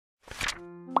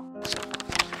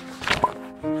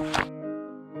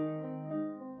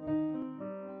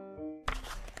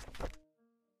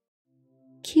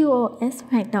QoS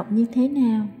hoạt động như thế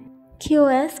nào?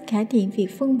 QoS cải thiện việc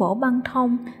phân bổ băng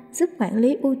thông, giúp quản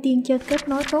lý ưu tiên cho kết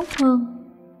nối tốt hơn.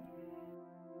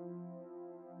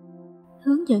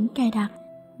 Hướng dẫn cài đặt.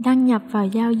 Đăng nhập vào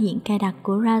giao diện cài đặt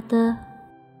của router.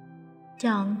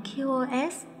 Chọn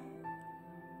QoS.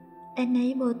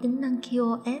 Enable tính năng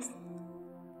QoS.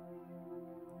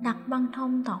 Đặt băng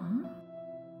thông tổng.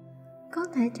 Có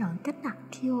thể chọn cách đặt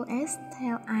QoS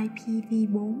theo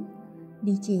IPv4,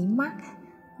 địa chỉ MAC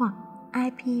hoặc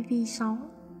IPv6.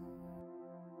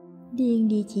 Điền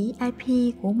địa chỉ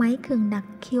IP của máy cần đặt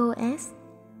QoS.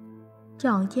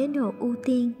 Chọn chế độ ưu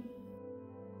tiên.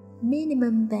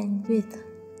 Minimum bandwidth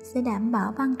sẽ đảm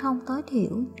bảo băng thông tối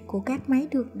thiểu của các máy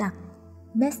được đặt.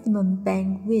 Maximum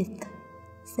bandwidth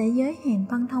sẽ giới hạn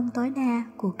băng thông tối đa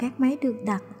của các máy được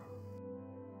đặt.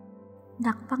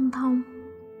 Đặt băng thông.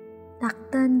 Đặt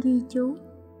tên ghi chú.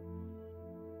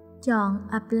 Chọn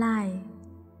Apply.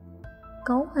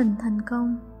 Cấu hình thành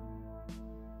công.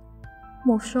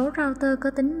 Một số router có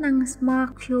tính năng Smart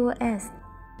QoS.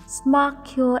 Smart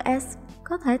QoS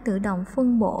có thể tự động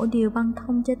phân bổ điều băng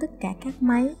thông cho tất cả các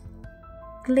máy.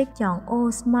 Click chọn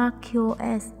ô Smart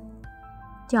QoS.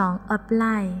 Chọn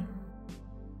Apply.